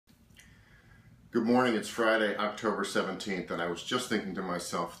Good morning, it's Friday, October 17th, and I was just thinking to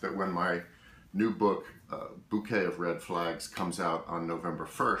myself that when my new book, Bouquet of Red Flags, comes out on November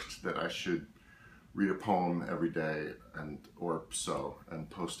 1st, that I should read a poem every day or so and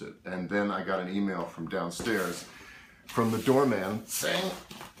post it. And then I got an email from downstairs from the doorman saying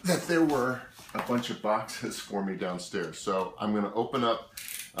that there were a bunch of boxes for me downstairs. So I'm going to open up,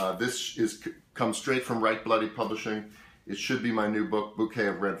 comes straight from Right Bloody Publishing. It should be my new book, Bouquet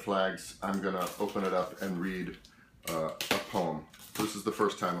of Red Flags. I'm going to open it up and read a poem. This is the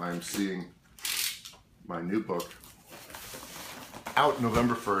first time I'm seeing my new book out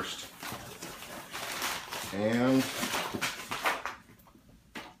November 1st. And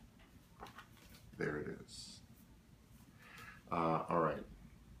there it is. All right.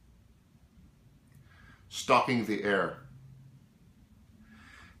 Stalking the air.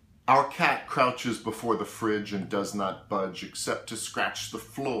 Our cat crouches before the fridge and does not budge except to scratch the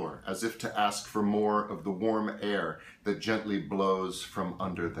floor as if to ask for more of the warm air that gently blows from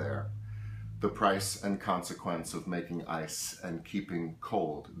under there. The price and consequence of making ice and keeping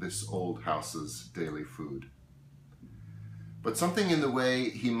cold this old house's daily food. But something in the way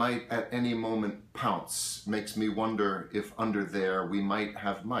he might at any moment pounce makes me wonder if under there we might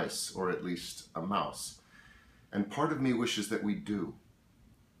have mice, or at least a mouse. And part of me wishes that we do.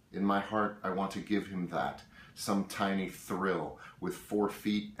 In my heart, I want to give him that, some tiny thrill with 4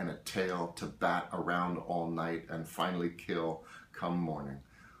 feet and a tail to bat around all night and finally kill come morning.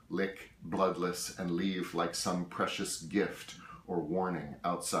 Lick bloodless and leave like some precious gift or warning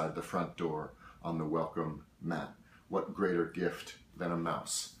outside the front door on the welcome mat. What greater gift than a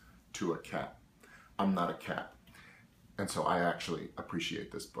mouse to a cat? I'm not a cat, and so I actually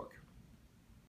appreciate this book.